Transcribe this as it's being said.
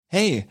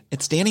Hey,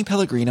 it's Danny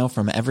Pellegrino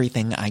from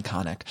Everything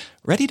Iconic.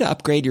 Ready to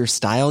upgrade your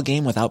style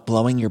game without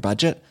blowing your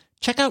budget?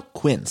 Check out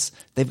Quince.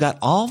 They've got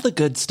all the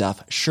good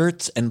stuff,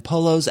 shirts and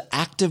polos,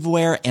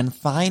 activewear, and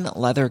fine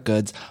leather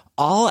goods,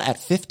 all at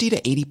 50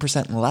 to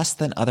 80% less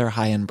than other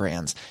high-end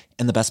brands.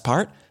 And the best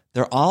part?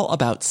 They're all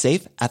about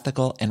safe,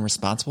 ethical, and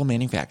responsible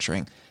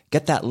manufacturing.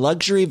 Get that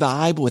luxury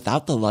vibe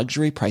without the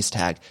luxury price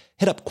tag.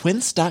 Hit up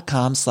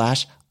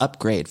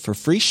quince.com/upgrade for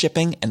free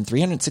shipping and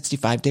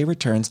 365-day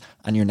returns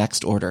on your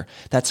next order.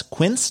 That's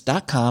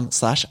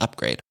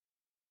quince.com/upgrade.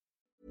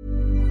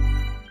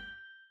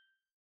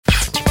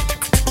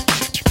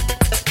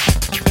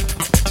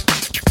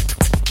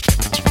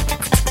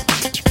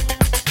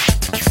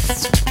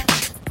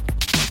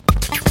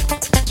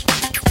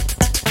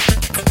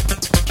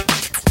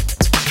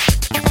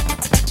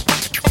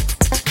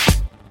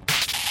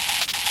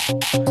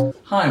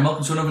 Hi, and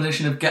welcome to another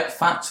edition of Get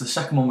Facts, the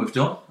second one we've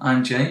done.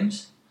 I'm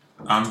James.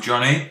 I'm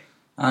Johnny.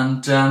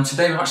 And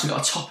today we've actually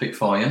got a topic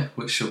for you,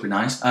 which should be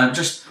nice.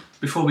 Just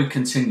before we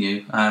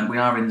continue, we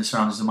are in the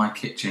surroundings of my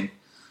kitchen,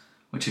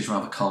 which is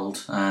rather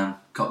cold.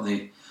 Got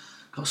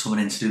someone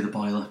in to do the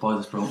boiler.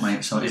 Boiler's broke,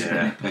 mate, so it's a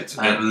bit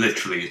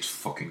nippy. It's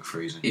fucking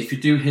freezing. If you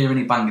do hear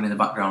any banging in the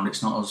background,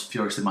 it's not us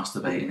furiously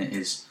masturbating, it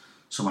is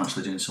someone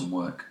actually doing some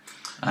work.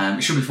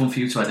 It should be fun for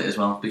you to edit as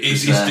well.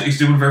 Because, he's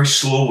doing very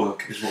slow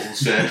work, is what we'll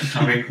say.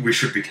 I mean, we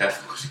should be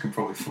careful because you can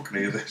probably fucking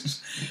hear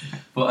this.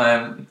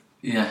 But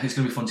yeah, it's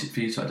going to be fun for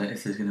you to edit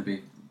if there's going to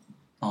be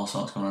all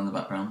sorts going on in the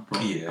background.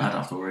 But yeah. I don't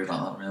have to worry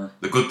about that, really.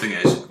 The good thing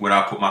is, when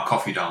I put my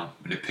coffee down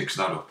and it picks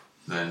that up,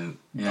 then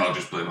I'll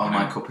just blame it on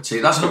my cup of tea.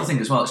 That's another thing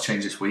as well that's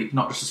changed this week,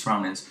 not just the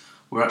surroundings.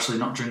 We're actually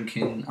not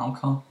drinking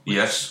alcohol.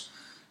 Yes.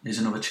 Is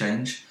another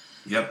change.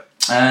 Yep.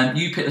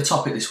 You picked the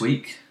topic this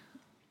week.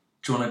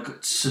 Do you want to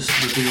just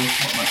reveal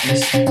what that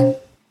is?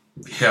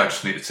 Yeah, I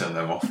just need to turn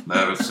them off.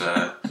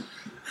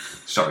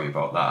 Sorry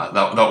about that.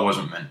 That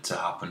wasn't meant to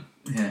happen.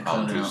 Yeah,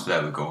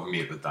 there we go.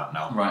 Muted that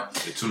now. Right.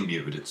 It's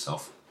unmuted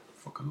itself.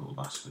 Fucking little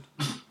bastard.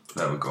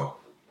 There we go.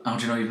 How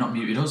do you know you've not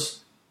muted us?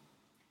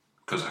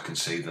 Because I can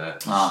see there.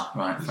 Ah,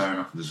 right, fair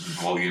enough. There's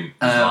volume,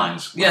 there's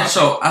lines. Yeah,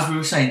 so as we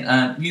were saying,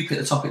 you picked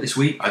the topic this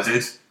week. I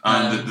did.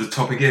 And the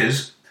topic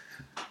is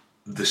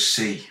the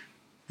sea.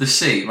 The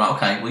sea, right,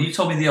 okay. Well, you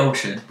told me the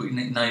ocean, but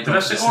now you've Did I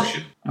say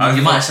ocean?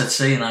 You might have said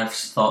sea and I've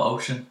thought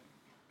ocean.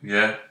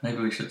 Yeah.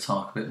 Maybe we should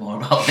talk a bit more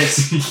about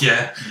this.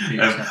 Yeah.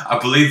 I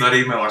believe that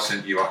email I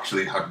sent you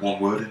actually had one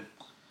word in,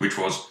 which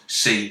was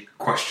sea, ?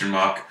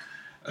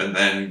 And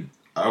then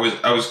I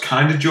was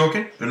kind of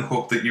joking and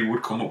hoped that you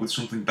would come up with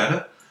something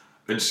better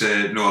and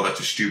say, no,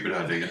 that's a stupid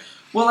idea.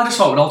 Well, I just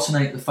thought we'd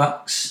alternate the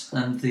facts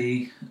and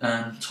the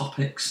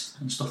topics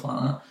and stuff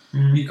like that.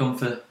 Mm. You've gone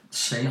for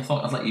sea. I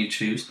thought I'd let you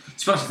choose. To be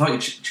honest, I thought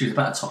you'd choose a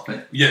better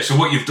topic. Yeah, so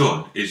what you've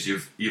done is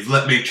you've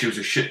let me choose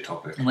a shit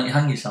topic. And let you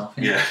hang yourself,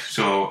 yeah. Yeah,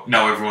 so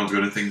now everyone's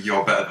going to think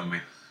you're better than me.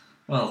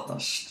 Well,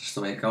 that's just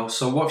the way it goes.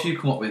 So what have you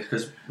come up with?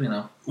 Because, you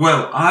know...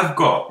 Well, I've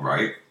got,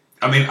 right...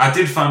 I mean, I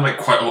did find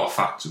quite a lot of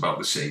facts about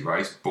the sea,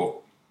 right? But,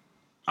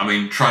 I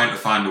mean, trying to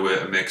find a way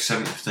to make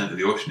 70% of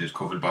the ocean is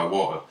covered by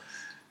water...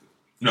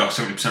 No,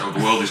 70% of the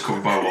world is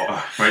covered by water.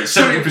 Right,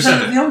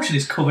 70% of the ocean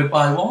is covered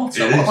by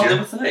water. What about the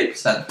other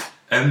 30%?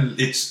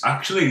 It's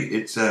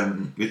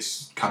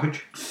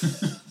cabbage.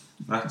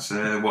 That's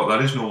what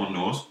that is. No one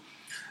knows.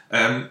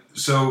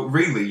 So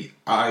really,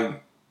 I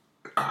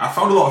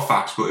found a lot of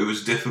facts, but it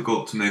was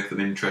difficult to make them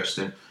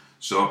interesting.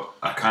 So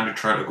I kind of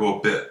tried to go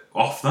a bit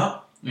off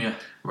that. Yeah.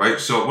 Right.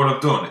 So what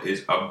I've done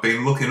is I've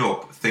been looking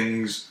up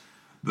things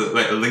that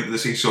are linked to the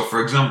sea. So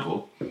for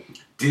example,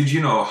 did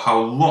you know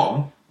how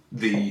long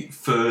the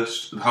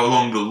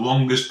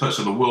longest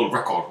person, the world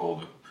record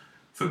holder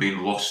for being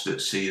lost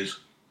at sea is?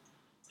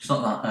 It's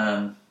not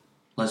that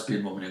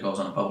lesbian woman who goes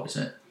on a boat, is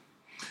it?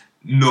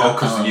 No,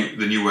 because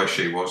they knew where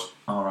she was.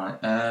 All right.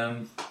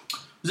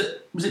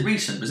 Was it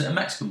recent? Was it a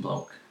Mexican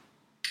bloke?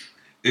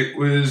 It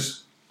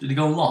was. Did he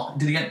go lost?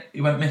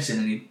 He went missing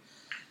and he...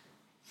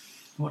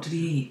 What did he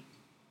eat?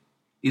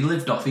 He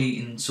lived off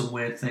eating some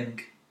weird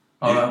thing.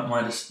 Or am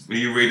I just... Are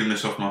you reading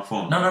this off my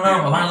phone? No.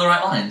 Am I on the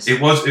right lines? It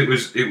was. I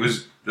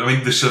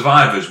mean, the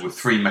survivors were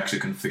 3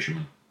 Mexican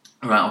fishermen.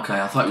 Right.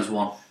 Okay. I thought it was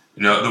 1.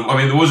 No, there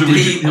was a. Did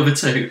he eat the other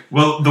 2?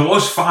 Well, there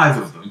was 5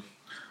 of them,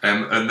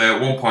 and at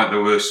one point they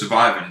were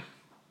surviving.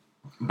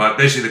 But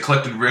basically, they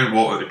collected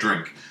rainwater to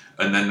drink,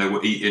 and then they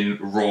were eating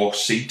raw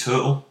sea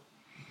turtle.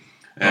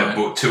 Right.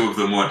 But 2 of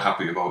them weren't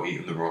happy about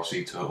eating the raw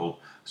sea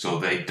turtle, so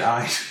they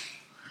died.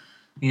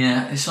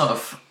 Yeah, it's sort of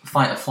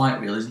fight or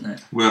flight, really, isn't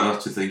it? Well,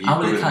 that's the thing. How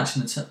were they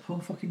catching the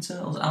poor fucking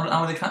turtles?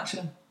 How were they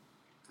catching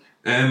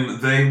them?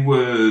 They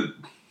were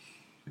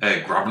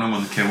grabbing them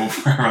when they came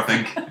over, I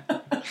think.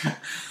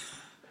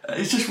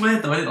 It's just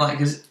weird though, isn't it? Like,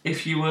 because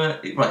if me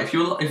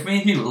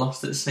and you were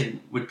lost at sea,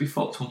 we'd be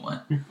fucked,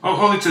 wouldn't we?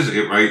 All it says,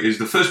 right, is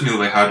the first meal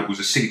they had was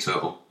a sea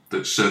turtle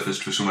that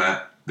surfaced for some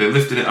air. They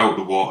lifted it out of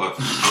the water,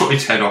 cut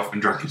its head off,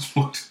 and drank its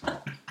blood.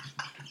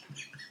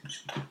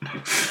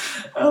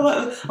 I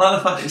like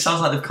the fact it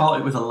sounds like they've caught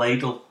it with a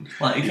ladle.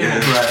 Like, he came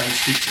over there and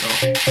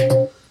scooped it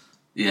up.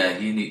 Yeah,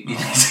 you need to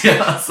get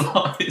that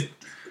sorted.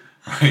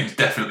 It's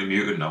definitely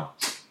muted now.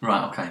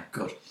 Right, okay,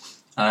 good.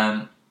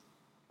 I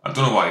don't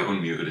know why it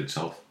unmuted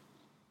itself,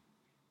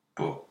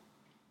 but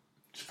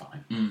it's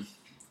fine.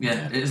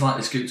 Yeah, it was like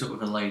they scooped up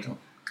with a ladle.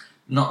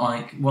 Not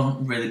like,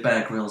 wasn't really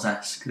Bear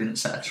Grylls-esque. They didn't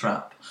set a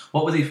trap.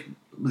 What were they?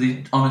 Were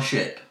they on a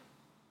ship?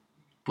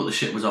 But the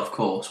ship was off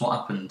course. What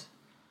happened?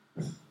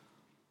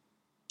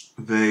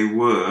 They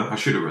were. I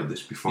should have read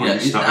this before you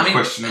started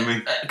questioning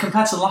me.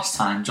 Compared to last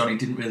time, Johnny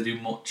didn't really do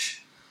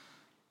much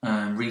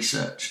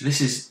research.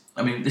 This is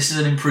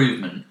an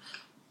improvement.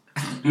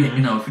 You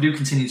know, if we do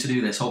continue to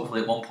do this,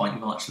 hopefully at one point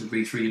you will actually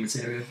read through your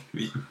material.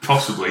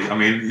 Possibly. I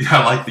mean,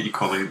 I like that you're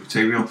calling it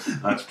material.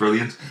 That's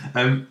brilliant.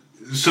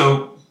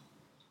 So,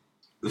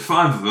 the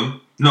 5 of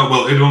them... No,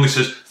 well, it only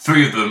says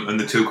 3 of them and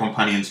the 2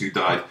 companions who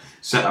died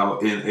set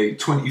out in a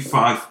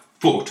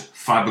 25-foot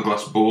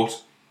fiberglass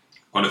boat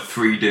on a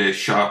 3-day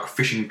shark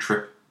fishing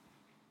trip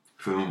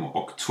from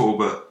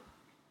October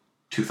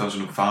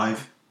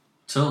 2005.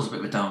 Turtle's a bit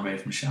of a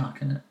downgrade from shark,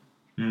 isn't it?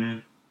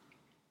 Mm.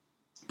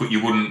 But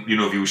you wouldn't,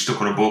 if you were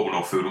stuck on a boat with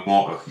no food and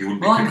water, you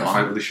wouldn't be picking a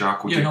fight with a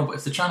shark, would you? No, but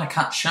if they're trying to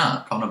catch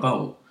shark on a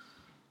boat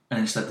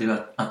and instead they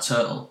had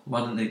turtle,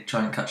 why didn't they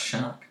try and catch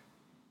shark?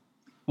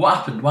 What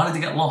happened? Why did they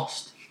get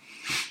lost?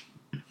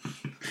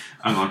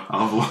 Hang on,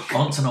 I'll have a look. I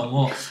want to know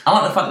more. I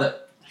like the fact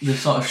that they're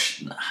sort of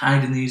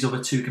hiding these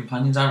other 2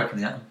 companions. I reckon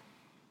they had them.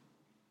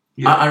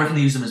 Yeah. I reckon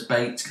they used them as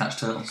bait to catch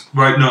turtles.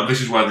 Right, no,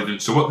 this is why they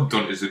didn't. So what they've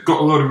done is they've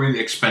got a load of really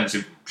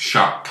expensive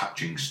shark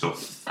catching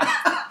stuff.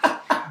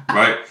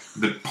 Right?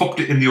 They popped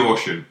it in the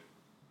ocean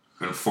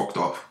and fucked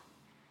off.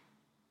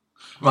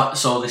 Right,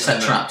 so they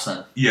set traps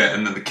then? Yeah,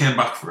 and then they came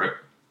back for it.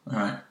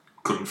 Alright.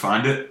 Couldn't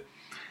find it.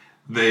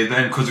 They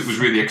then, because it was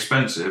really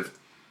expensive,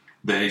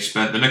 they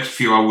spent the next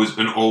few hours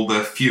and all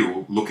their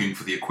fuel looking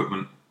for the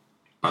equipment.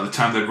 By the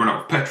time they'd run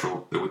out of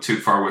petrol, they were too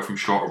far away from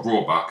shore to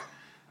row back,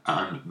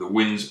 and the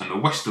winds and the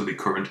westerly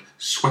current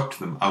swept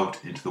them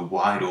out into the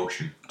wide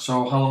ocean.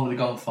 So how long were they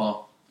gone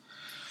for?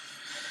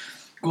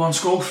 Go on,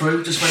 scroll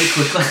through just very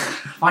quickly.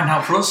 Find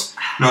out for us.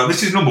 No,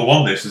 this is number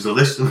 1. This is a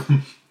list of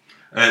them.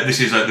 This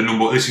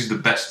is the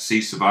best sea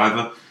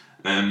survivor.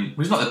 Well,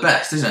 he's not the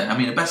best, is it? I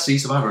mean, the best sea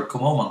survivor would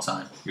come home on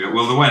time. Yeah,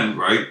 well, they went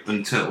right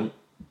until.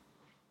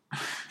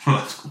 Well,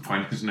 that's a good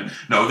point, isn't it?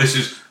 No, this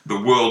is the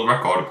world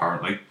record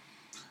apparently.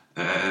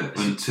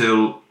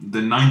 Until the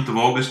 9th of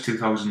August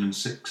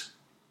 2006.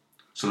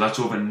 So that's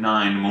over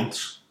 9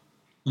 months.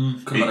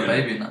 Could have had a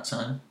baby in that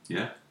time.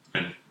 Yeah,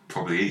 and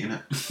probably eating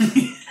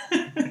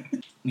it.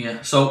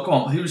 Yeah, so go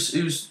on,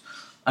 who's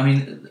I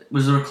mean,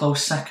 was there a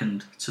close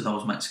second to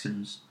those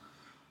Mexicans?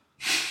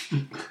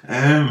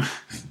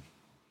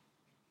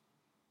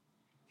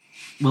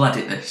 We'll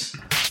edit this.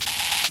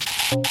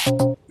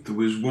 There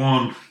was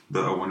one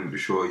that I wanted to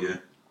show you.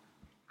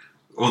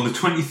 On the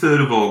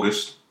 23rd of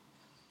August,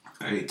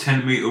 a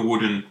 10-metre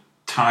wooden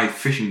Thai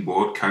fishing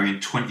boat carrying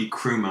 20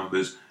 crew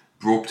members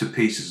broke to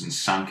pieces and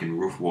sank in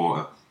rough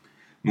water.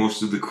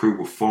 Most of the crew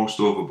were forced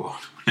overboard,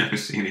 never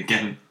seen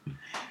again.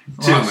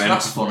 Well,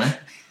 that's funny.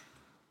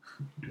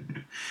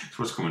 So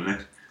what's coming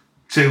next?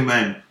 2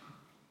 men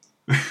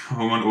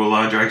went to a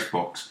large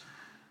icebox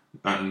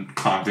and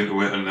climbed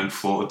into it and then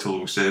floated till they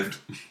were saved.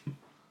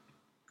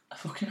 A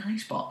fucking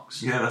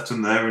icebox? Yeah, that's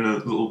in there in a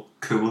little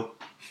cooler.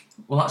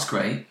 Well, that's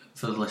great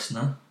for the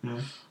listener.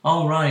 Yeah.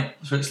 Oh, right.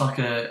 So it's like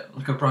a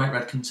bright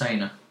red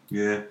container.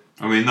 Yeah.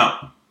 I mean,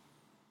 that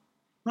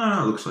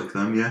looks like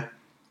them, yeah.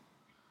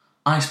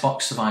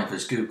 Icebox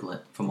survivors, Google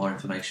it for more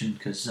information,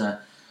 because,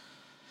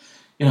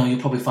 you'll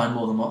probably find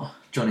more than what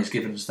Johnny's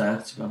given us there,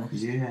 to be honest.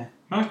 Yeah.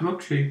 Nice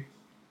look, she.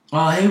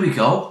 Oh, here we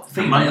go.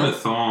 Amanda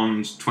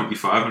Thorne's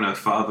 25 and her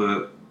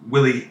father,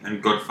 Willie,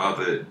 and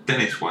godfather,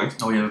 Dennis White.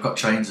 Oh, yeah, we've got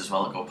trains as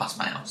well that go past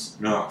my house.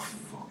 No,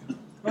 fuck.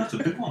 That's a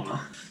big one, though.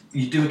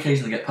 You do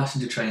occasionally get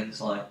passenger trains,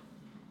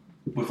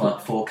 with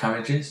 4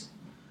 carriages,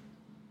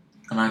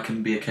 and I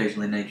can be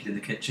occasionally naked in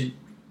the kitchen.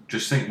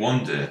 Just think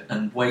one day.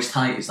 And waist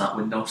height is that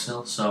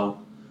windowsill,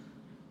 so...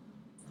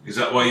 Is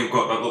that why you've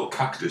got that little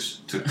cactus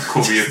to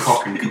cover your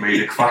cock in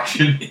comedic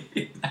fashion?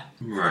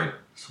 Right.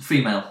 So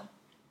female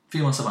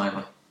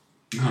survivor.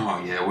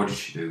 Oh yeah, what did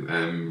she do?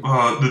 They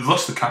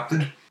lost the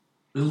captain.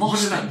 They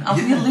lost him? How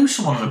can you lose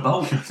someone on a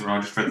boat? I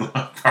just read the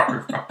last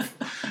paragraph.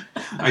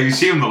 I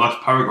assume the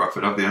last paragraph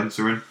would have the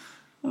answer in.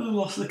 They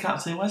lost the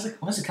captain. Where's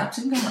the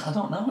captain gone? I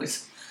don't know.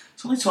 It's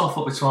only 12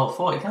 foot with 12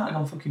 foot. It can't have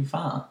gone fucking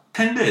far.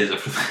 10 days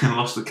after they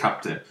lost the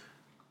captain,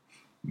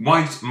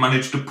 White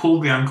managed to pull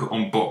the anchor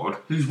on board.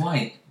 Who's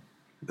White?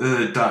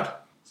 Dad.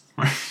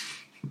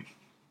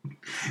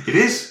 It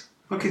is.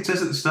 Look, it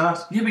says at the start.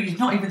 Yeah, but you've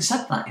not even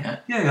said that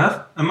yet. Yeah, you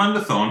have. Amanda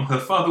Thorne, her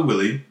father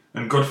Willie,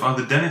 and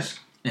godfather Dennis.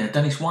 Yeah,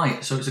 Dennis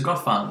White. So it's a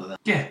godfather then.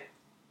 Yeah.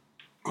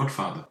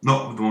 Godfather.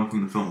 Not the one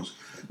from the films.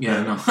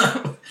 Yeah, no.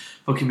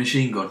 Fucking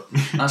machine gun.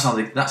 That's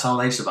how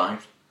they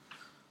survived.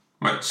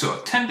 Right,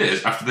 so 10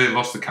 days after they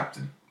lost the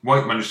captain,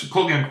 White managed to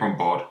pull the anchor on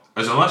board.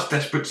 As a last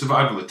desperate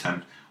survival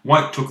attempt,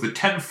 White took the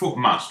 10-foot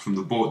mast from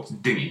the boat's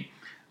dinghy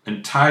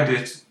and tied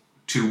it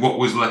to what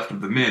was left of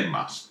the main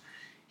mast.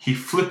 He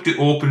flipped it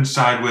open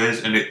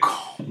sideways and it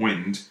caught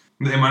wind,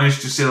 They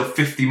managed to sail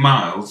 50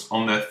 miles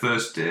on their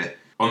first day.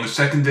 On the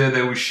second day,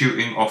 they were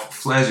shooting off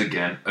flares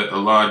again at a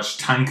large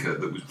tanker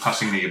that was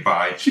passing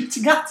nearby.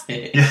 Shooting at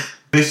it? Yeah.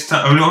 This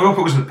time, I hope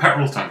it wasn't a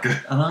petrol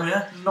tanker. I know,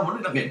 yeah. No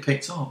wonder not getting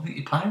picked up. I think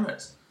you're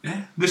pirates.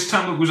 Yeah. This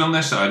time it was on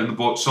their side and the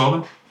boat saw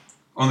them.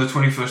 On the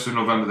 21st of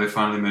November, they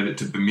finally made it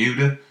to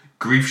Bermuda,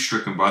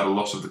 grief-stricken by the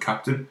loss of the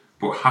captain,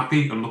 but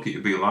happy and lucky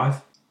to be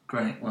alive.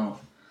 Great. Well,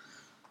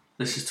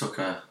 this has took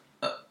a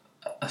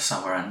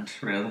sour end,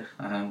 really.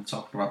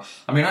 Talking about.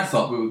 I mean, I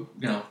thought we were,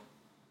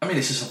 I mean,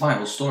 it's a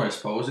survival story, I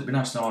suppose. It'd be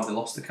nice to know how they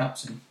lost the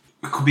captain.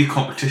 It could be a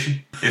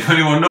competition. If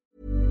anyone knows.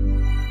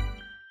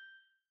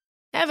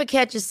 Ever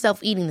catch yourself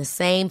eating the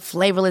same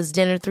flavorless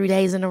dinner 3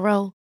 days in a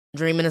row?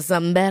 Dreaming of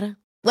something better?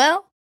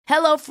 Well,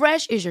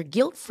 HelloFresh is your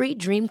guilt-free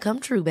dream come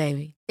true,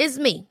 baby. It's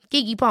me,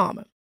 Keke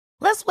Palmer.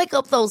 Let's wake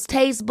up those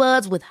taste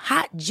buds with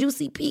hot,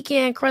 juicy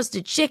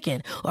pecan-crusted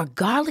chicken or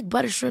garlic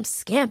butter shrimp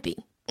scampi.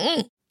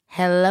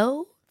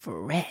 Hello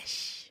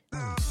Fresh.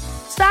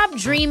 Stop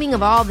dreaming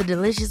of all the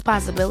delicious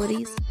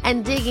possibilities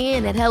and dig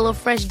in at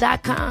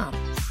HelloFresh.com.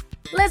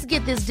 Let's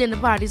get this dinner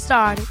party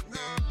started.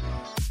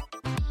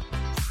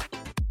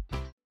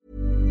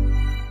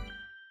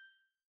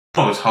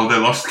 How they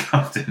lost the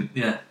captain.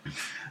 Yeah.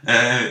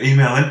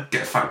 Email in,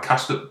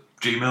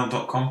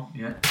 getfatcast@gmail.com.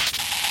 Yeah.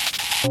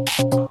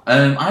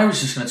 I was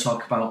just going to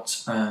talk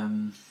about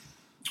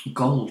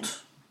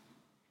gold.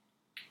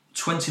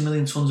 20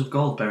 million tonnes of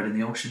gold buried in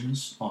the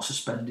oceans or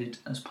suspended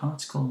as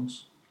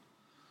particles.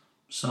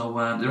 So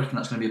they reckon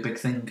that's going to be a big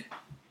thing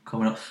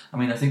coming up. I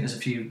mean, I think there's a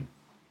few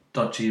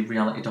dodgy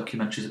reality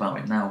documentaries about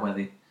it now where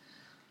they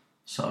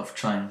sort of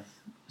try and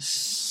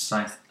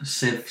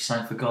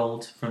cipher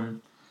gold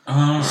from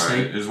the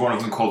sea. There's one of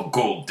them called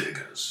Gold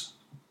Diggers.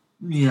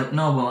 Yeah,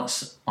 no, well,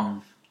 that's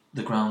on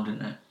the ground,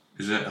 isn't it?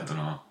 Is it? I don't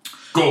know.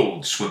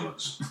 Gold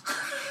Swimmers.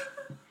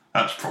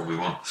 That's probably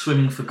one.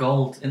 Swimming for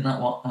gold, isn't that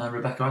what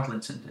Rebecca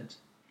Adlington did?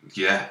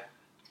 Yeah.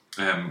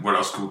 What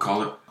else could we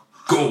call it?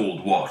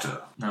 Gold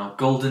water. No.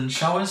 Golden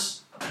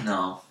showers?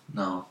 No.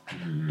 Don't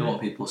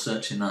want people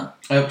searching that.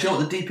 Do you know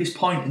what the deepest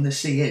point in the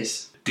sea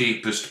is?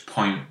 Deepest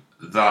point,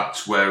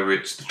 that's where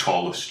it's the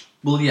tallest.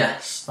 Well,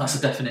 yes, that's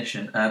the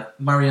definition.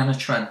 Mariana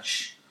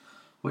Trench,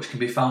 which can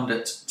be found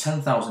at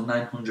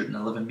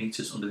 10,911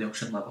 metres under the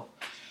ocean level.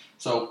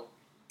 So,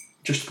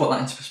 just to put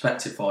that into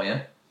perspective for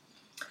you,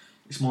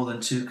 it's more than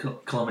 2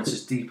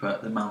 kilometres deeper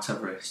than Mount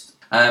Everest.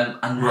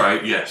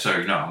 Right, yeah,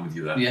 sorry, no, I'm with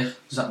you there. Yeah,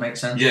 does that make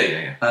sense?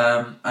 Yeah.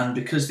 And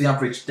because the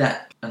average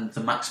depth and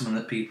the maximum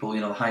that people,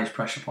 the highest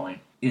pressure point,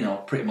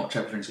 pretty much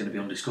everything's going to be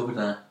undiscovered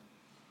there,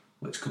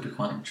 which could be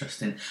quite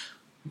interesting.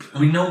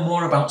 We know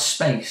more about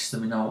space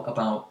than we know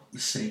about the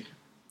sea.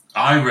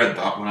 I read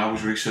that when I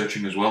was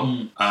researching as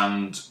well,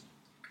 and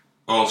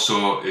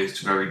also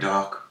it's very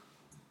dark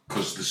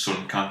because the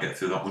sun can't get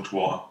through that much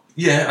water.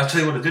 Yeah, I'll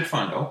tell you what I did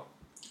find out.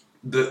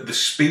 The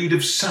speed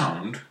of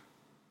sound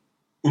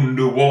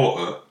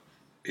underwater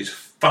is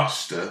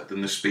faster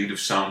than the speed of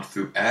sound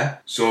through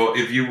air. So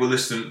if you were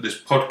listening to this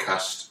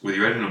podcast with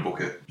your head in a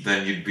bucket,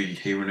 then you'd be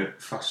hearing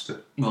it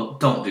faster. Well,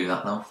 don't do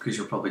that though, because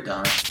you'll probably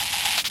die.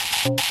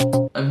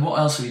 And what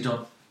else have you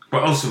done?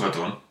 What else have I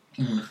done?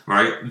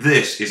 Right,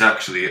 this is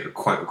actually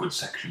quite a good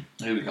section.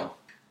 Here we go.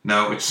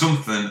 Now, it's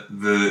something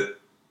that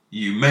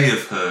you may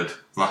have heard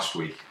last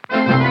week.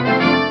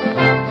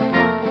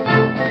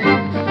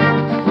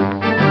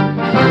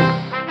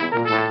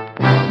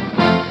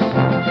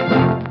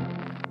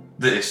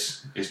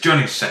 This is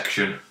Johnny's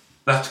section.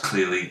 That's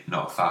clearly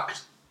not a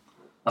fact.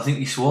 I think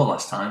you swore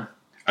last time.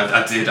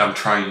 I did. I'm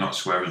trying not to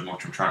swear as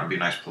much. I'm trying to be a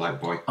nice, polite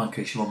boy. In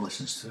case your mum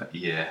listens to it.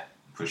 Yeah,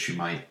 but she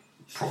might.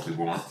 Probably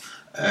won't.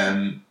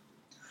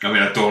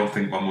 I don't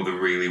think my mother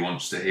really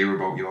wants to hear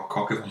about your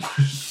cock, if I'm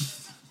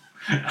honest.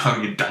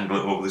 How you dangle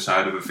it over the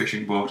side of a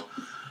fishing boat.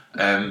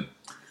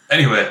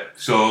 Anyway,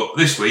 so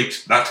this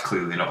week's That's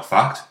Clearly Not a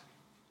Fact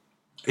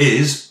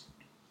is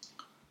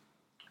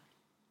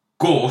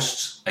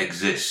ghosts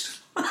exist.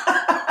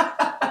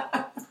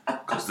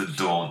 Because they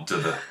don't,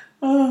 do they?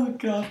 Oh,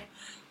 God.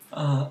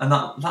 And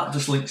that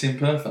just links in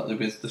perfectly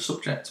with the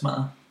subject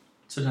matter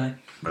today.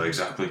 Well,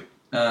 exactly.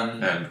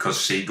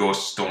 Because sea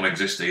ghosts don't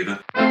exist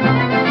either.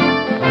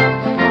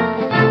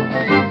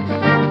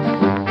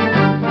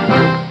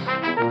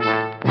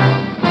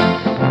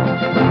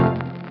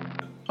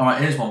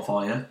 Alright, here's one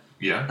for you.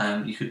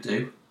 Yeah. You could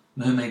do.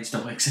 Mermaids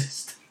don't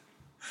exist.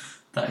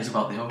 That is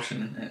about the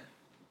ocean, isn't it?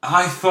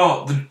 I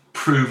thought they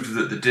proved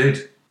that they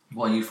did.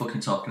 What are you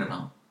fucking talking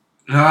about?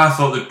 No, I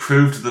thought they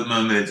proved that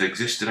mermaids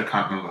existed. I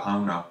can't remember how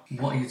now.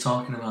 What are you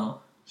talking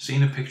about?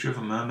 Seen a picture of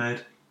a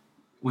mermaid?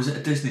 Was it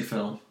a Disney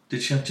film?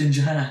 Did she have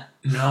ginger hair?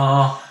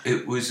 No,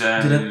 it was...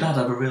 Did her dad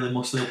have a really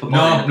muscly upper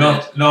No,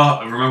 body?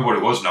 I remember what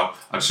it was now.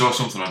 I saw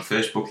something on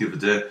Facebook the other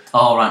day.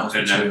 Oh, right, must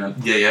be true then.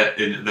 Yeah,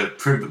 and they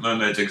proved that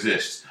mermaids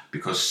exist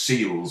because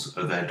seals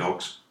are their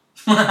dogs.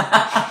 Oh,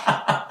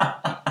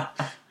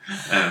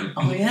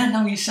 yeah,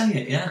 now you say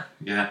it, yeah.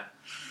 Yeah.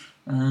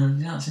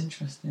 Yeah, that's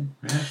interesting.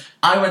 Yeah.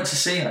 I went to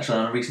sea, actually,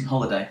 on a recent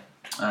holiday.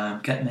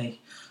 A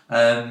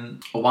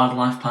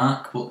wildlife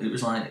park, but it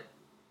was like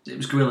it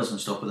was gorillas and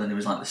stuff, but then there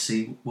was like the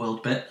Sea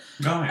World bit,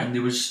 and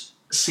there was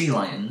sea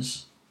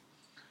lions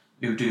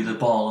who do the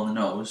ball on the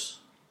nose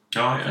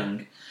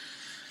thing.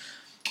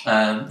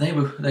 They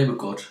were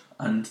good,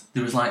 and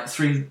there was like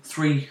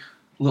three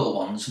little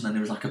ones, and then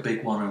there was like a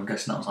big one, and I'm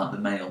guessing that was like the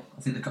male.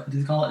 I think did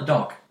they call it a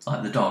dog? It's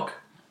like the dog.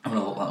 I'm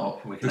gonna look that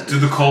up. Do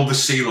they call the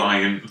sea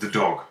lion the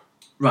dog?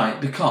 Right,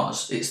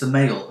 because it's the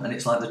male, and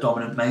it's like the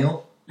dominant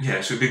male.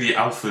 Yeah, so it'd be the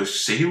alpha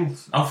seal,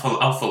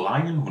 alpha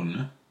lion, wouldn't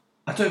it?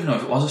 I don't even know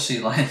if it was a sea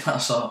lion that I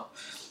saw.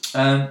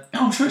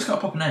 I'm sure it's got a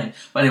proper name.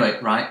 But anyway,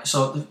 right.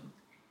 So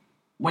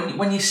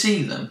when you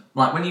see them,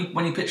 like when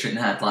you picture it in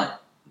your head, like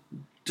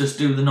just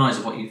do the noise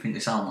of what you think they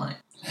sound like.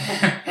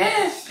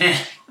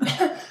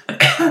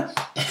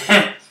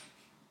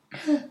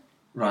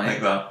 Right.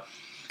 Like that.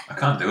 I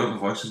can't do it. My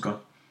voice is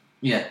gone.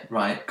 Yeah,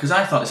 right. Because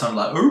I thought it sounded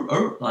like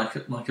oh,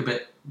 like a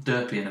bit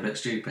derpy and a bit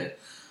stupid.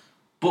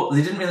 But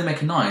they didn't really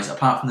make a noise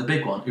apart from the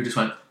big one who just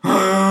went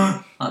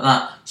like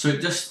that. So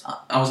it just,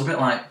 I was a bit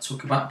like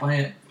took aback by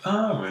it.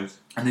 Oh, right.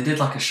 And they did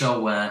like a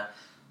show where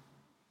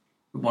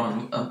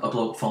one of a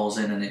bloke falls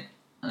in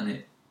and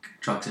it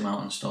drags him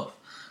out and stuff.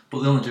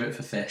 But they only do it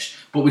for fish.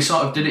 But we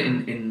sort of did it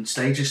in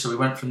stages. So we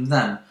went from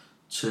them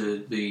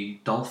to the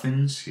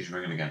dolphins. She's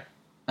ringing again.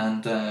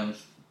 And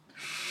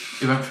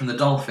we went from the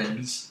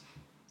dolphins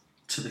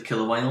to the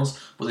killer whales,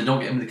 but they don't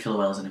get them the killer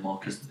whales anymore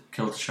because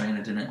Killed a Trainer,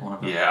 didn't it? One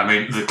of them. Yeah, I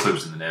mean, the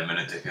clue's in the name,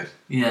 innit, dickhead?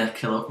 Yeah,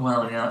 killer.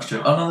 Well, yeah, that's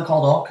true. Oh no, they're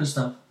called orcas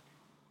though.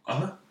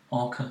 Are they?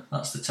 Orca,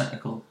 that's the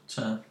technical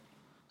term.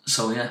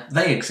 So yeah,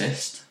 they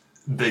exist.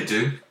 They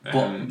do.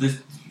 But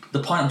the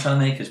point I'm trying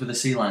to make is with the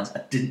sea lions,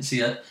 I didn't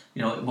see it.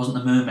 You know, it wasn't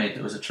the mermaid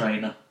that was a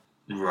trainer.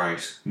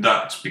 Right.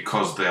 That's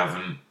because they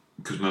haven't.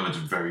 Because mermaids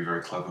are very,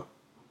 very clever,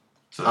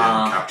 so they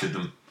haven't captured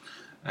them.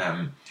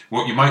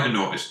 What you might have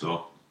noticed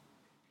though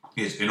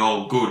is in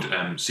all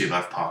good sea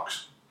life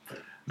parks,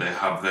 they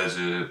have there's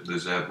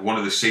a one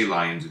of the sea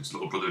lions, its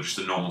little brother, just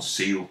a normal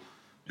seal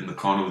in the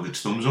corner with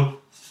its thumbs up,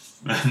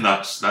 and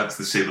that's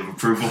the seal of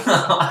approval.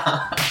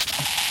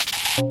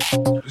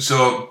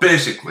 So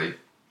basically,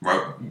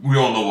 right, we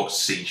all know what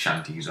sea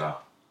shanties are.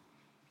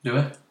 Do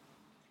we?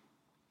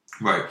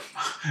 Right.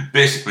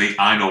 Basically,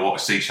 I know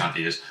what a sea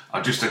shanty is.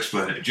 I'll just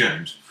explain it to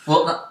James.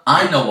 Well,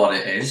 I know what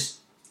it is.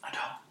 I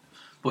don't.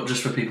 But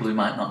just for people who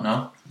might not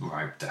know.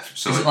 Right, definitely.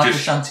 So is it like a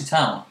shanty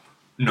town?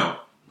 No.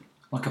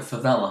 Like a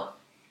favela?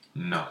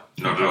 No,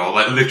 not at all.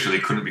 Like, literally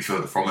couldn't be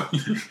further from it.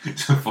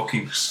 It's a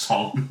fucking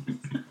song.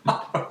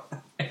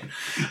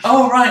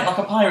 Oh, right, like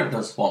a pirate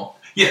does one.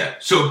 Yeah,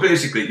 so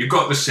basically, you've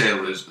got the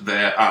sailors,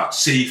 they're at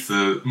sea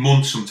for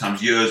months,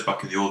 sometimes years,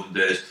 back in the olden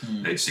days.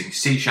 They'd sing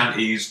sea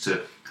shanties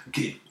to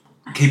keep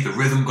the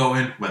rhythm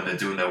going when they're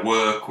doing their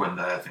work, when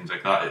they're things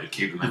like that. It'd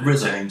keep them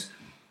entertained.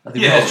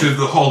 Yeah, so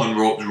the hauling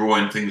ropes,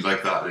 rowing, things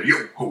like that. They're,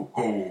 yo ho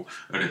ho,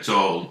 and it's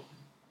all,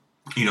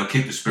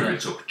 keep the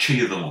spirits up,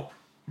 cheer them up,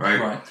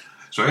 right?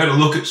 So I had a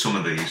look at some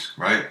of these,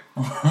 right?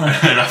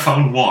 And I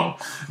found one.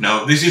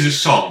 Now, this is a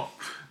song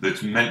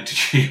that's meant to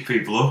cheer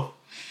people up,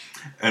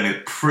 and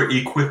it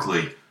pretty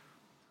quickly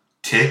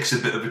takes a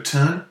bit of a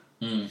turn.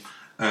 And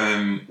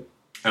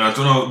I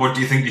don't know, what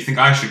do you think? Do you think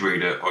I should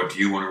read it, or do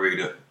you want to read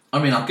it? I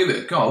mean, I'll give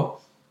it a go.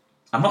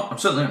 I'm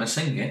certainly not going to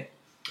sing it.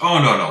 Oh,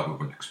 no, we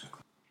wouldn't expect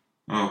that.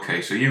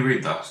 Okay, so you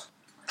read that.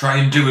 Try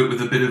and do it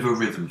with a bit of a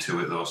rhythm to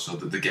it, though, so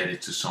that they get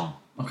it to song.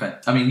 Okay.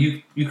 I mean,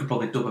 you could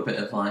probably dub a bit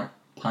of, like,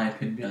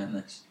 piping behind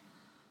this.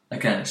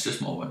 Again, it's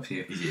just more work for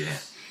you. Yeah.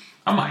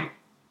 I might.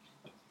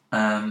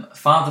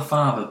 Father,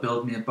 father,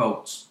 build me a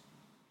boat.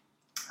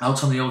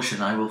 Out on the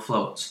ocean I will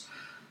float.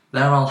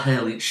 There I'll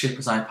hail each ship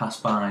as I pass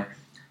by.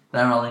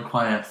 There I'll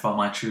inquire for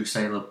my true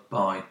sailor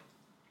boy.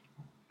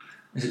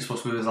 Is it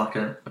supposed to be with like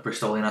a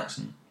Bristolian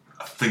accent?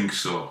 I think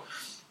so.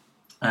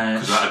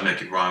 Because that'd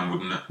make it rhyme,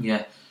 wouldn't it?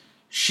 Yeah.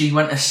 She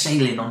went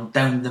a-sailing on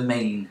down the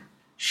main.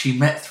 She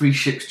met 3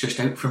 ships just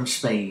out from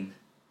Spain.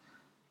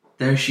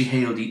 There she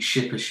hailed each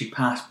ship as she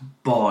passed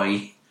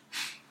by.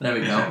 There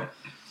we go.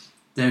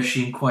 There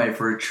she inquired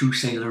for a true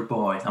sailor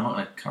boy. I'm not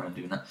going to carry on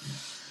doing that.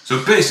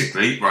 So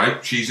basically, right,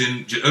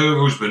 her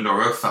husband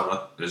or her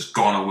fella has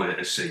gone away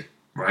to sea,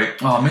 right?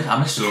 Oh, I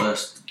missed the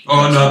first.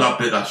 Oh, no, that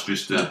bit, that's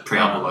just the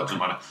preamble, that doesn't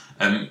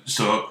matter.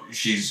 So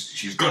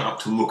she's gone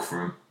out to look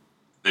for him.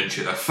 Then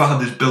her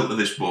father's built her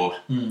this boat,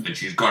 and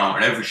she's gone out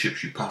on every ship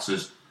she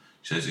passes.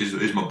 She says,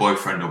 is my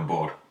boyfriend on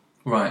board?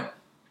 Right.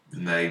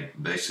 And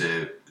they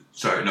say,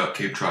 sorry, no,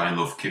 keep trying,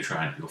 love, keep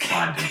trying, you'll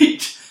find him.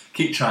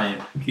 Keep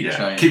trying.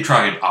 Keep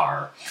trying,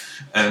 R.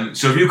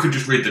 So if you could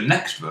just read the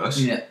next verse.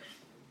 Yeah.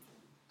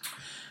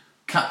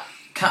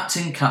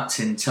 Captain,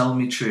 captain, tell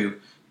me true.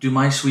 Do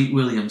my sweet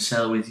William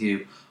sail with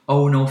you?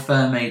 Oh, no,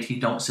 fair maid, he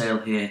don't sail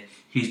here.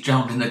 He's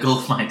drowned in the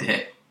Gulf, my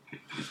dear.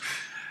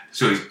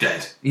 So he's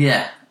dead.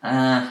 Yeah.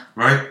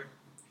 Right?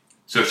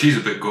 So she's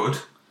a bit good.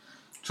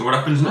 So what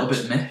happens next? A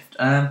little bit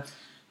miffed.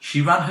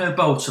 She ran her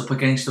boat up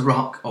against the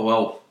rock. Oh,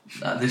 well,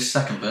 this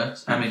second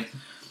verse. I mean,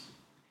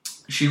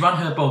 she ran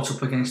her boat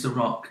up against the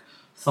rock.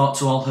 Thought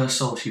to all her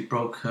soul she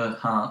broke her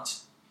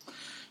heart.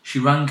 She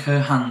wrung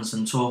her hands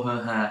and tore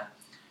her hair,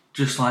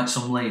 just like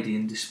some lady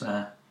in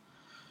despair.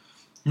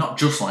 Not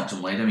just like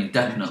some lady, I mean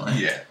definitely.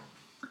 Yeah.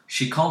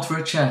 She called for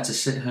a chair to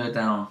sit her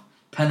down.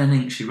 Pen and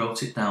ink, she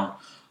wrote it down.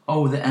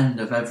 Oh, the end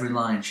of every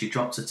line, she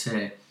dropped a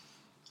tear.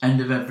 End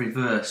of every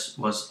verse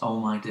was, oh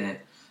my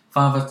dear.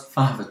 Father,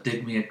 Father,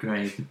 dig me a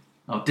grave.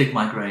 Oh, dig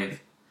my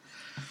grave.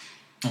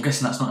 I'm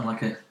guessing that's not in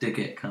like a dig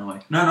it kind of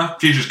way. No,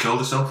 she just killed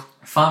herself.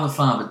 Father,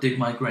 Father, dig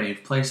my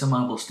grave. Place a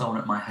marble stone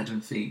at my head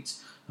and feet.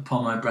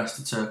 Upon my breast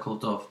a turtle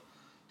dove.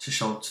 To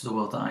show to the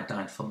world that I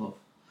died for love.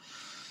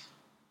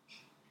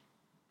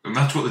 And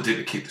that's what they did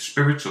to keep the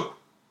spirits up.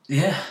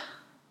 Yeah.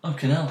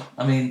 Okay, hell.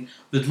 I mean,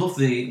 they'd love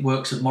the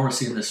works of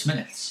Morrissey and the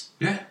Smiths.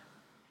 Yeah.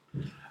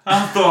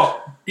 I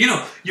thought,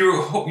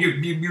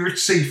 you're at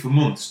sea for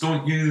months,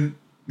 don't you?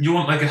 You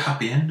want like a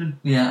happy ending?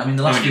 Yeah, I mean,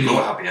 the last you few...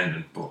 love a happy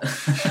ending, but...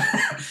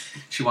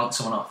 She wanked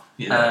someone off.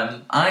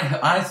 Yeah.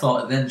 I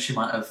thought then she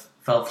might have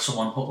fell for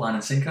someone hook, line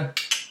and sinker.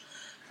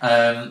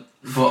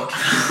 But...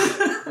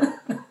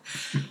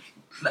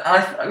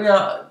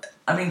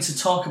 I mean, to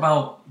talk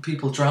about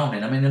people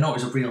drowning, I mean, I know it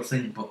was a real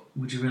thing, but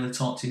would you really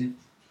talk to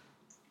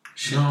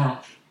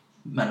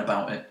men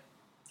about it?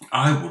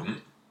 I wouldn't.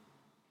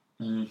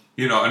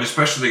 You know, and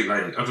especially,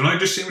 like, I don't know, it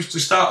just seems to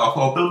start off,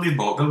 oh, build me a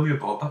boat, I'm going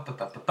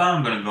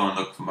to go and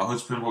look for my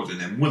husband. What was his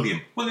name? William.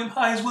 William,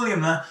 hi, is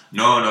William there?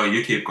 No,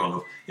 you keep going,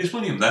 love. Is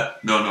William there?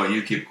 No,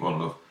 you keep going,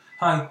 love.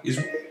 Hi, he's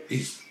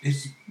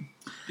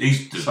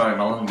Sorry,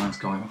 my landline's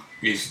going off.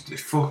 He's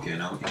fucking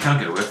hell, you can't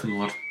get away from the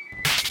lad.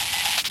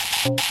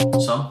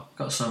 So,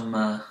 got some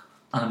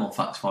animal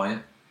facts for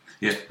you.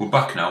 Yeah, we're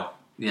back now.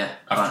 Yeah.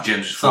 After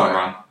James's phone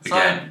rang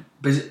again.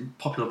 Busy,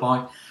 popular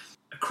boy.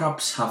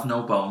 Crabs have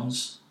no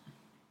bones.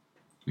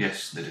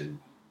 Yes, they do.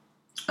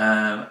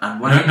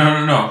 And when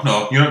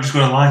No. You're not just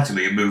going to lie to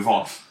me and move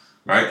on,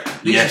 right?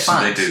 Yes,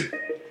 they do.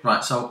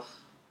 Right. So.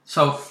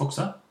 Fuck's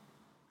that?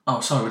 Oh,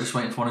 sorry. We're just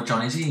waiting for one of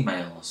Johnny's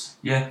emails.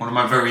 Yeah, one of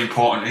my very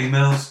important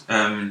emails.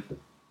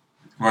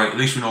 Right. At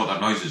least we know what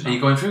that noise is now. Are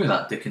you going through with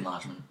that dick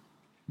enlargement?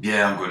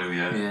 Yeah, I'm going to.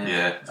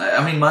 Yeah.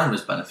 I mean, mine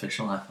was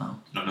beneficial. I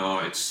found. No,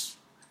 it's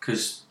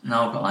because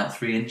now I've got like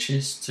 3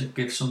 inches to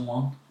give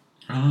someone.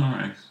 Oh,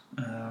 right.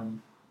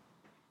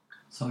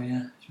 So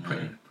yeah, it's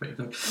pretty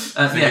good.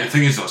 The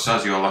thing is, though,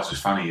 Saz, your lass is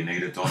funny. You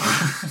need it, don't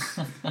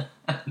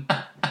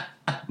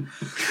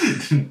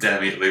you?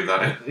 Dare me to leave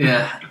that in.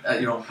 Yeah, at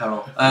your own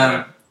peril.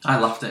 I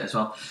laughed at it as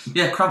well.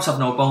 Yeah, crabs have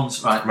no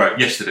bones, right? Right,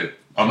 yes they do.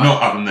 I'm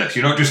not having this.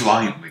 You're not just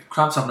lying to me.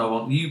 Crabs have no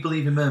bones. You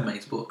believe in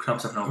mermaids, but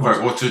crabs have no bones.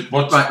 Right, what's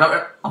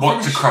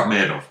a crab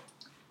made of?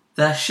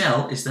 Their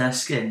shell is their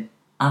skin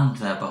and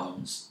their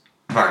bones.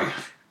 Right.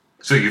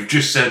 So you've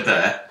just said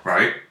there,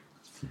 right?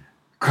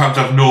 Crabs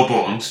have no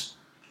bones.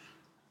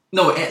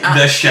 No,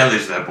 their shell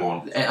is their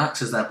bone. It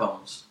acts as their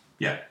bones.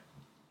 Yeah.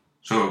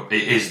 So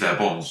it is their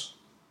bones.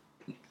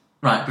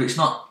 Right, but it's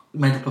not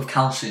made up of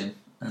calcium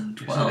and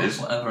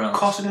whatever else. Of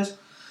course it is.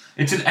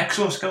 It's an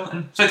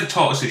exoskeleton. It's like a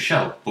tortoise's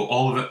shell, but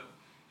all of it.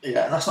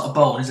 Yeah, that's not a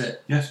bone, is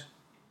it? Yes.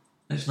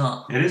 It's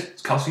not. It is.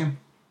 It's calcium.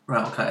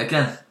 Right, okay.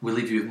 Again, we'll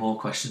leave you with more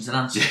questions than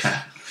answers.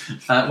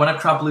 Yeah. When a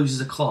crab loses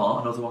a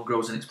claw, another one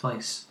grows in its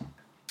place.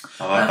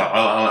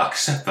 I'll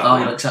accept that one.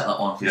 one. You'll accept that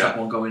one. There's that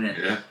one going in.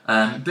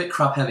 Yeah. Bit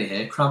crab heavy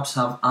here. Crabs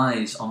have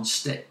eyes on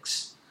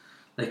sticks.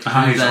 They can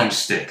eyes on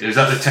stick? Is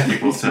that the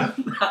technical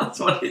term? That's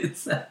what it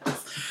says.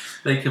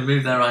 They can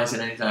move their eyes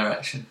in any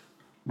direction.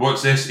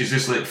 What's this? Is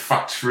this like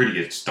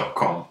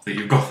factsforidiots.com that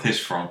you've got this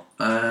from?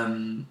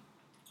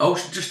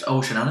 Just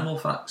ocean animal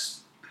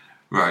facts.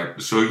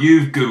 Right, so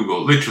you've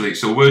Googled, literally,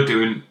 so we're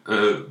doing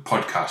a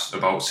podcast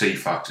about sea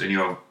facts and you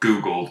have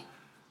Googled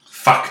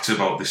facts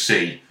about the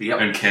sea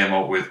and came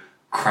up with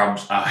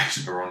crabs'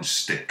 eyes are on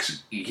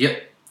sticks.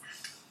 Yep.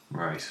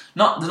 Right.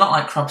 They're not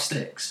like crab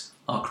sticks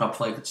or crab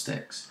flavoured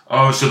sticks.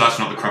 Oh, so that's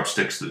not the crab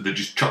sticks that they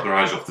just chop their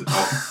eyes off the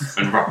top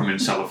and wrap them in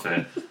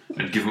cellophane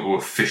and give them to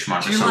a fish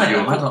man to sell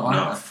you. I don't like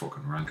that.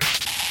 Fucking rank.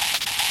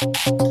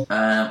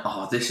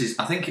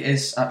 I think it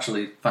is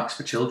actually facts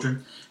for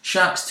children.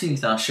 Sharks'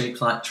 teeth are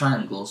shaped like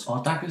triangles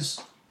or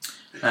daggers.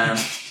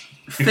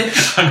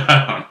 Fish.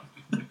 Hang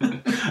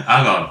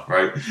on,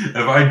 right? If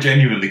I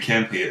genuinely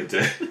came here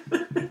today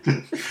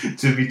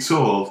to be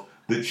told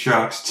that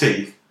sharks'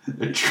 teeth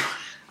are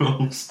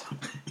triangles.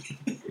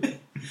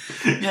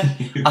 Yeah,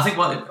 I think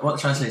what they're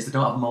trying to say is they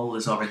don't have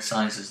molars or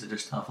incisors, they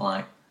just have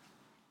like,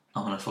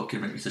 I'm gonna fucking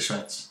rip you to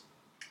shreds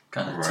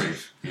kind of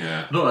teeth. Yeah.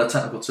 I don't know what a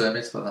technical term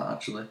is for that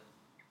actually.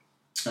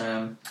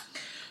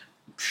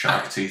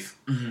 Shark teeth.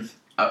 Mm-hmm.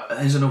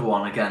 Here's another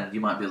one again, you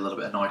might be a little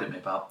bit annoyed at me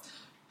about.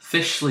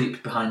 Fish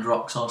sleep behind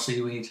rocks or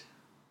seaweed.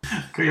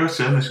 Okay, you're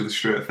saying this with a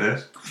straight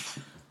face.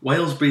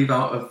 Whales breathe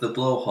out of the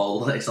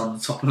blowhole that is on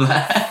the top of their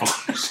head.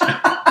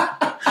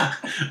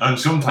 And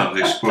sometimes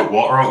they squirt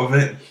water out of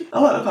it. I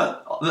like the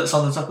fact that's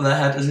on the top of their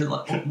head. Is it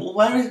like, well,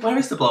 where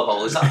is the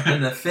blowhole? Is that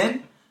in their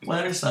fin?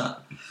 Where is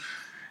that?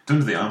 It's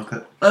under the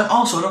armpit.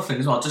 Also, another thing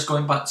as well, just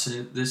going back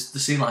to the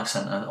Sea Life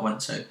Centre that I went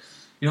to,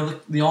 you know,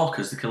 the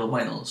orcas, the killer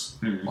whales,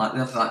 like they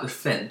have like the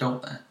fin,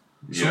 don't they?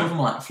 Some of them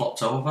like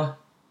flopped over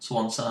to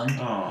one side.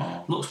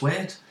 Oh. Looks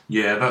weird.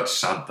 Yeah, that's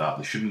sad that.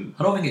 They shouldn't...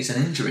 I don't think it's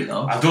an injury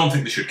though. I don't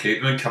think they should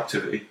keep them in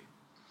captivity.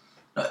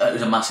 It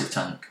was a massive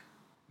tank.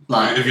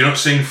 Like, have you not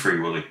seen Free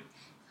Willy?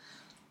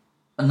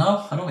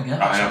 No, I don't think I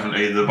have. I haven't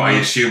either, but I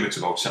assume it's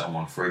about setting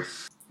one free.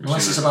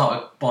 Unless it's about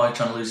a boy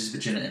trying to lose his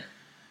virginity.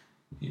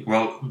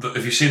 Well,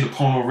 have you seen the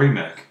porno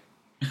remake?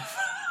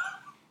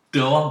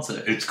 Do I want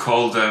to? It's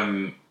called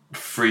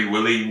Free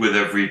Willy with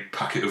every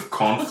packet of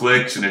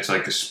cornflakes, and it's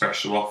like a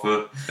special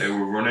offer they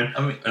were running.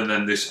 And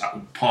then this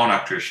porn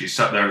actress, she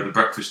sat there at the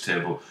breakfast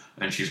table,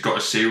 and she's got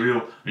a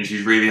cereal, and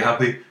she's really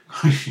happy.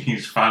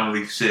 She's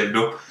finally saved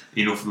up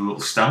enough of the little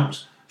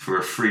stamps for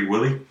a free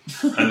Willy.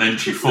 And then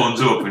she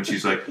phones up, and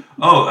she's like,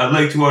 "Oh, I'd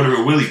like to order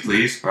a Willy,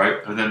 please." Right?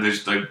 And then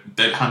there's like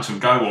dead handsome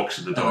guy walks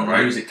in the door, right?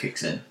 The music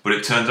kicks in. But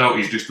it turns out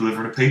he's just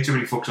delivering a pizza,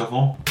 and he fucks off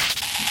home.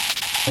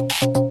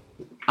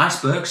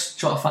 Icebergs.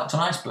 Short fact on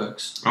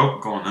icebergs. Oh,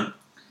 go on then.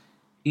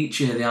 Each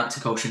year, the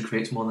Arctic Ocean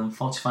creates more than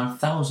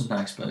 45,000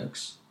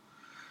 icebergs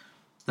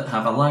that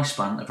have a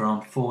lifespan of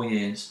around 4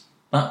 years.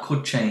 That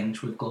could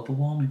change with global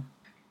warming.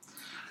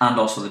 And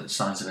also the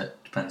size of it.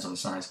 Depends on the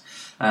size.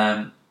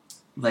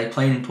 They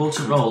play an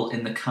important role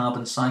in the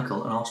carbon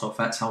cycle and also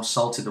affects how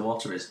salty the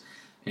water is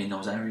in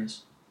those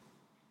areas.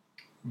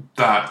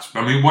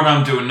 What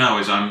I'm doing now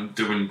is I'm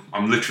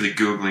literally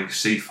Googling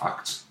sea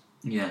facts.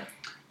 Yeah.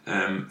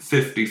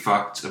 50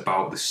 facts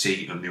about the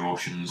sea and the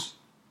oceans.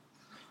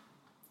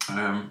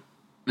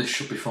 This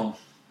should be fun.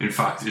 In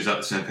fact, is that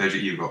the same page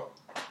that you got?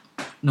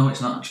 No,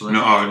 it's not actually.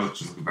 No, it looks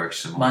very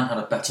similar. Mine had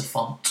a better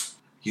font.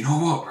 You know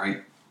what,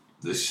 right?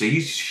 The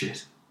sea's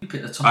shit. You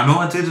picked the top. I know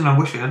I did, and I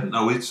wish I hadn't.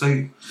 I would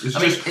say...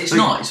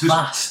 It's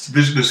vast.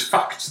 There's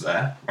facts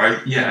there,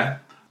 right? Yeah.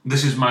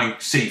 This is my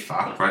sea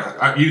fact,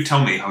 right? You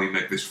tell me how you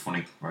make this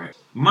funny, right?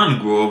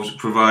 Mangroves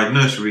provide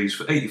nurseries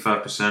for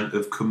 85%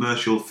 of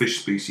commercial fish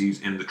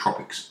species in the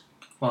tropics.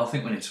 Well, I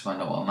think we need to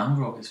find out what a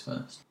mangrove is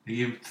first. Are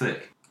you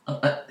thick?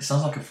 It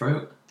sounds like a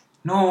fruit.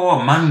 No,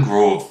 a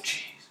mangrove.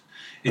 Jeez.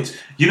 It's,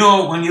 you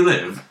know, when you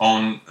live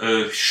on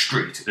a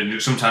street,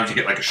 and sometimes you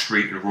get like a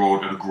street and a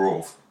road and a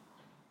grove.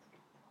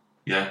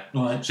 Yeah?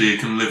 Right. So you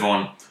can live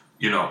on,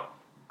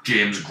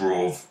 James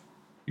Grove.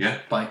 Yeah?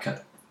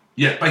 Biker.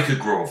 Yeah, Baker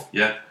Grove,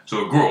 yeah.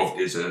 So a grove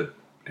is an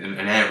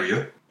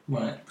area.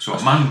 Right. So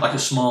like a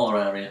smaller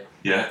area.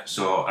 Yeah,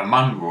 so a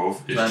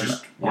mangrove is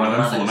just one of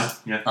them fauna.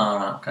 Yeah.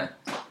 Alright, okay.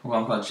 Well,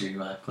 I'm glad you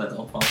cleared that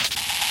up for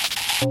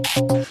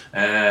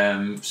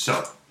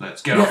So,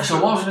 let's get off. So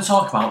what I was going to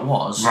talk about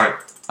was... Right.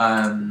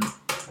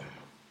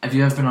 Have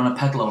you ever been on a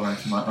pedal or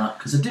anything like that?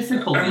 Because they're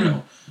difficult,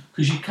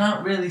 because you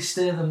can't really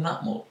steer them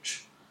that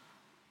much.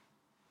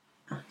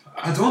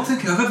 I don't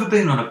think I've ever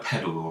been on a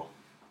pedal, though.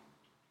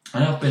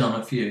 I have been on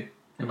a few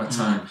in my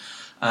time.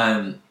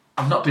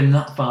 I've not been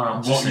that far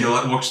out to sea.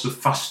 What's the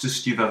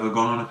fastest you've ever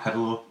gone on a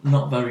pedal?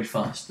 Not very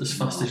fast. As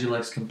fast as your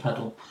legs can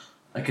pedal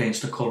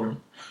against a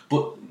current.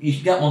 But you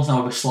can get ones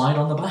now with a slide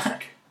on the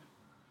back.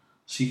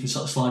 So you can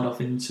sort of slide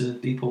off into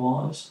deeper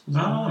waters.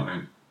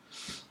 But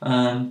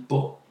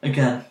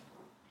again,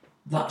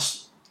 so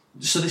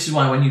this is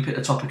why when you pick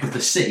the topic of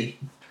the sea,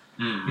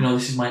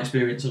 this is my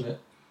experience of it.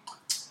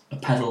 A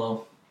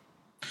pedalo.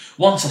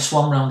 Once I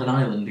swam round an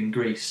island in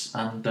Greece,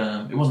 and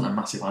it wasn't a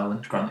massive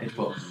island, granted,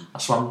 but I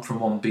swam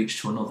from one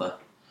beach to another,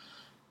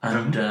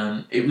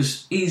 and it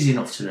was easy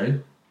enough to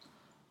do.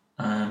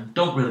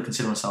 Don't really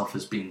consider myself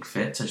as being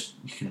fit, as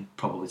you can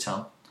probably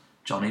tell,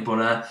 Johnny,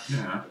 but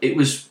it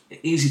was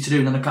easy to do,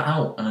 and then I got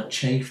out and I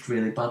chafed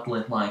really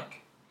badly,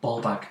 like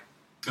ball bag.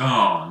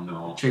 Oh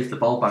no. Chafed the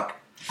ball bag.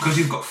 Because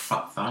you've got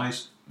fat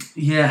thighs.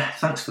 Yeah,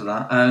 thanks for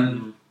that.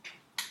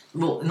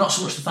 Well, not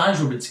so much the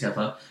thighs rubbing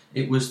together,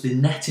 it was the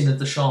netting of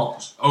the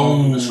shorts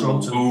on the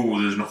scrotum. Oh,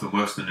 there's nothing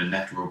worse than a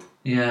net rub.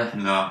 Yeah.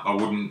 No, I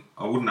wouldn't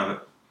have it.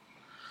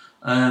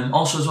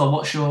 Also as well,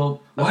 what's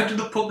your... Why did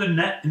they put the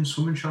net in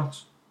swimming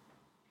shorts?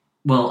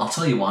 Well, I'll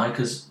tell you why,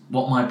 because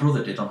what my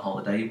brother did on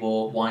holiday, he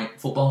wore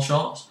white football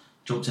shorts,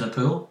 jumped in a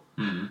pool.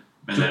 And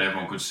then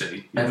everyone could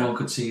see. Everyone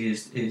could see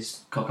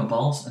his cock and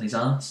balls and his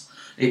arse.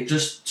 It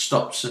just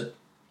stops it.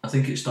 I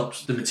think it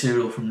stops the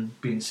material from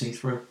being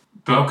see-through.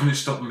 But how can it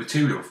stop the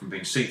material from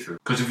being see-through?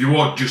 Because if you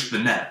wore just the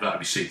net, that'd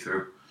be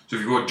see-through. So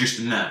if you wore just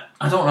the net...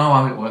 I don't know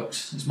how it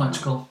works. It's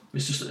magical.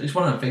 It's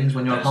one of the things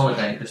when you're on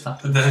holiday, it just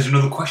happens. There's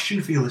another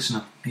question for you,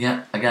 listener.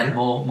 Yeah, again,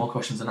 more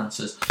questions than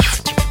answers.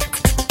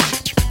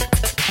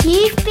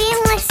 You've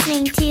been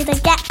listening to the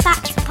Get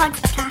Facts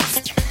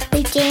podcast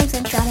with James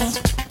and Johnny.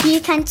 You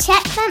can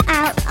check them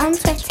out on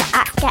Twitter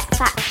at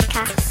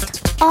GetFactsCast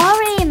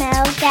or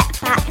email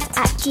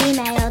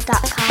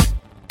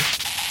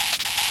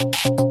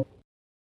getfacts@gmail.com.